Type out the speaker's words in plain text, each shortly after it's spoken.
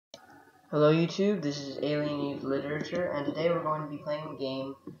Hello YouTube, this is AlienYouth Literature, and today we're going to be playing a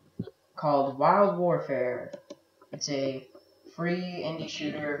game called Wild Warfare. It's a free indie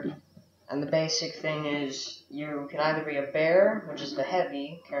shooter, and the basic thing is you can either be a bear, which is the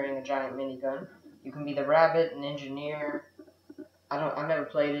heavy, carrying a giant minigun. You can be the rabbit, an engineer. I've never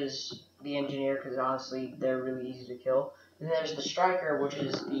played as the engineer because honestly they're really easy to kill. And then there's the striker, which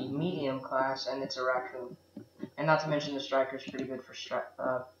is the medium class, and it's a raccoon. And not to mention the striker's pretty good for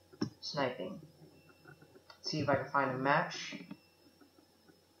sniping. See if I can find a match.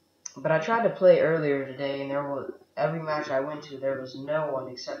 But I tried to play earlier today, and every match I went to, there was no one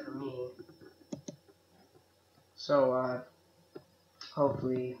except for me. So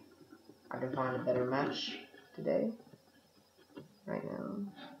hopefully I can find a better match today. Right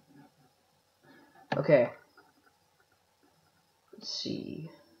now. Okay. Let's see.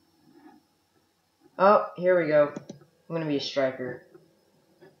 Oh, here we go. I'm gonna be a striker.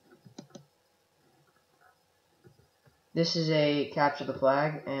 This is a capture the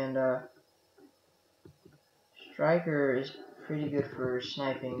flag, and striker is pretty good for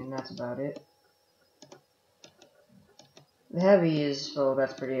sniping, and that's about it. The heavy is, well,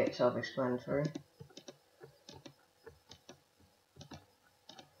 that's pretty self-explanatory.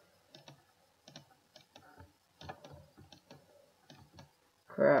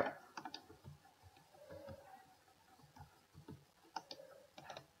 Crap.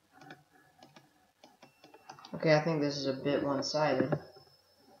 Okay, I think this is a bit one-sided.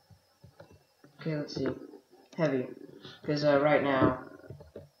 Okay, let's see. Heavy. Because right now,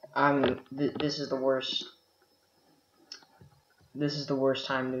 this is the worst. This is the worst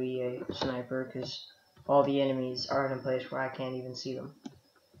time to be a sniper, because all the enemies are in a place where I can't even see them.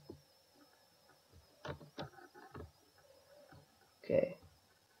 Okay.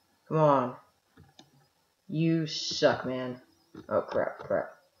 Come on. You suck, man. Oh,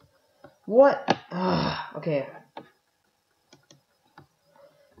 crap. What? Okay.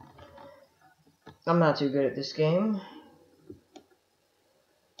 I'm not too good at this game.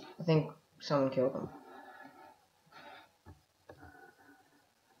 I think someone killed him.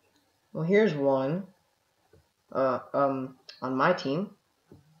 Well, here's one. On my team.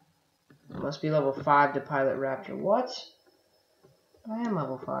 Must be level 5 to pilot Raptor. What? I am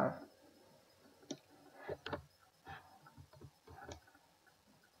level 5.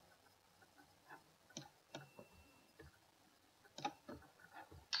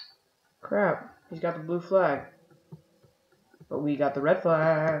 Crap. He's got the blue flag. But we got the red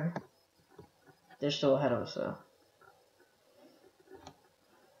flag. They're still ahead of us, though.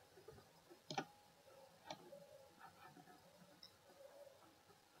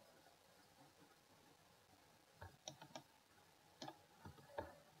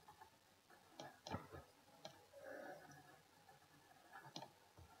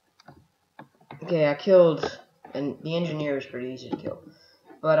 Okay, I killed, and the engineer is pretty easy to kill.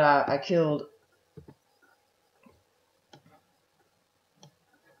 But I killed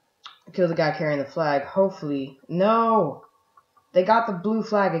the guy carrying the flag. Hopefully, no, they got the blue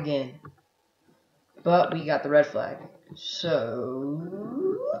flag again, but we got the red flag.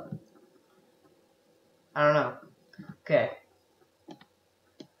 So I don't know. Okay,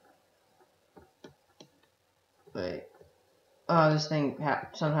 wait. Oh, this thing.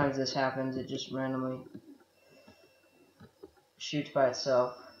 Sometimes this happens. It just randomly shoots by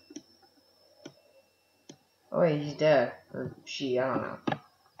itself. Oh wait, he's dead, or she. I don't know.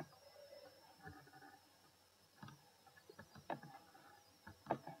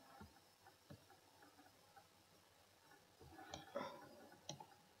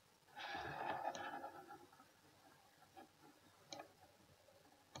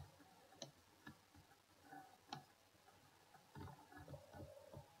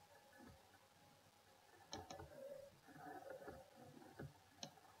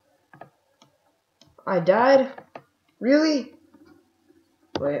 I died? Really?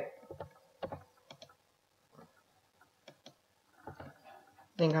 Wait. I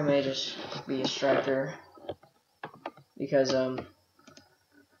think I may just be a striker. Because, they're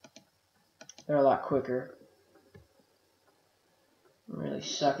a lot quicker. I'm really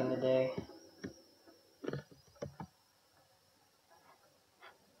sucking today.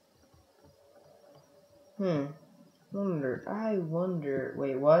 I wonder,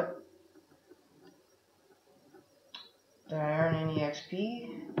 wait, what? Did I earn any XP?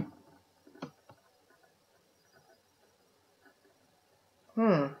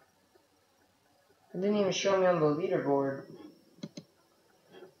 It didn't even show me on the leaderboard.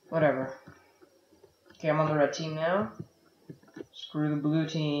 Whatever. Okay, I'm on the red team now. Screw the blue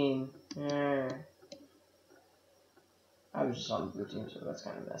team. I was just on the blue team, so that's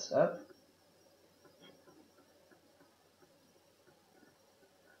kind of messed up.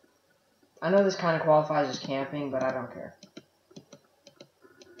 I know this kind of qualifies as camping, but I don't care.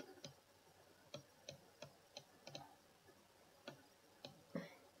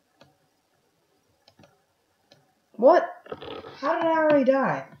 What? How did I already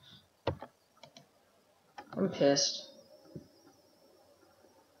die? I'm pissed.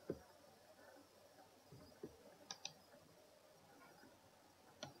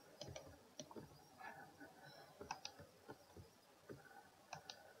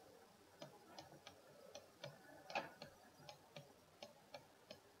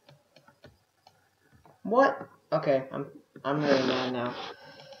 What? Okay, I'm really mad now.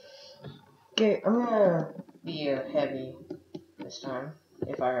 Okay, I'm gonna be a heavy this time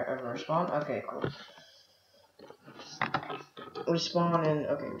if I ever respawn. Okay, cool. Respawn and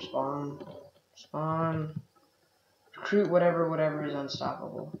okay, respawn. Recruit whatever is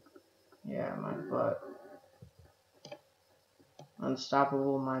unstoppable. Yeah, my butt.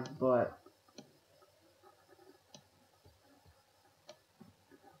 Unstoppable, my butt.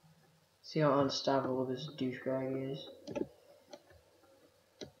 See how unstoppable this douchebag is.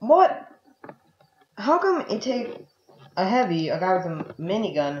 What? How come it take a heavy, a guy with a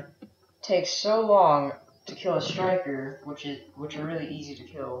minigun, takes so long to kill a striker, which are really easy to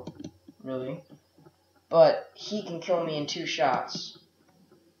kill, really, but he can kill me in 2 shots?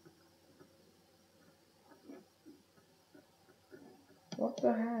 What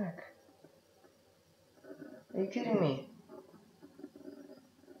the heck? Are you kidding me?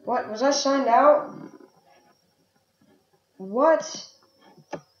 What? Was I signed out? What?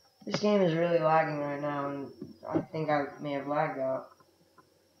 This game is really lagging right now, and I think I may have lagged out.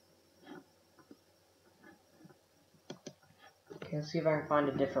 Okay, let's see if I can find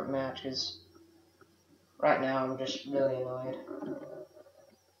a different match, because right now I'm just really annoyed.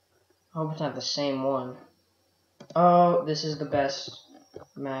 I hope it's not the same one. Oh, this is the best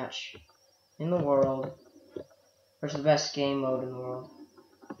match in the world. Or it's the best game mode in the world.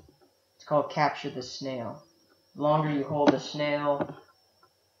 It's called Capture the Snail. The longer you hold the snail,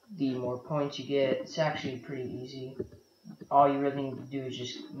 the more points you get. It's actually pretty easy. All you really need to do is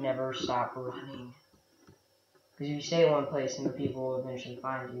just never stop running. Because if you stay in one place, then the people will eventually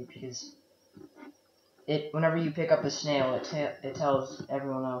find you. Because whenever you pick up the snail, it tells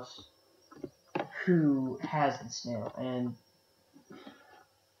everyone else who has the snail. And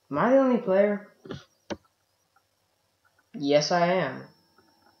am I the only player? Yes, I am.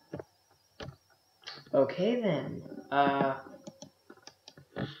 Okay then. I'm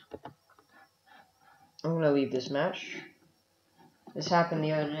gonna leave this match. This happened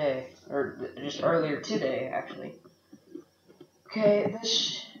the other day, or just earlier today, actually. Okay,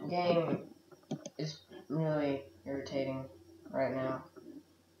 this game is really irritating right now.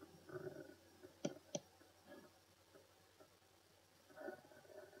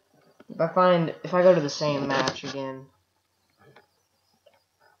 If I go to the same match again,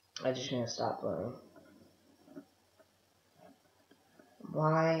 I'm just gonna stop playing.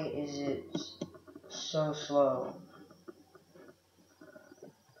 Why is it so slow?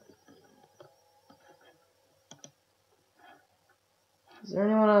 Is there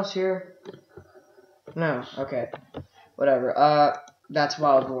anyone else here? No, okay. Whatever. That's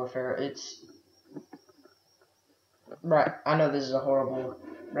Wild Warfare. It's right. I know this is a horrible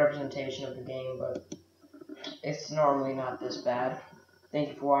representation of the game, but it's normally not this bad. Thank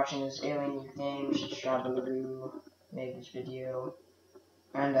you for watching this AlienYouth Games. Strawberry made this video.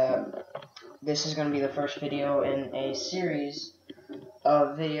 And this is going to be the first video in a series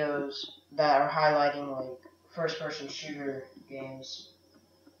of videos that are highlighting like first-person shooter games.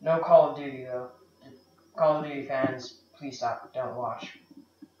 No Call of Duty though. Call of Duty fans, please stop. Don't watch.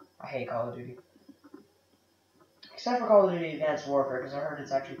 I hate Call of Duty. Except for Call of Duty Advanced Warfare, because I heard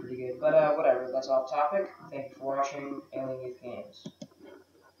it's actually pretty good. But whatever, that's off topic. Thank you for watching AlienYouth Games.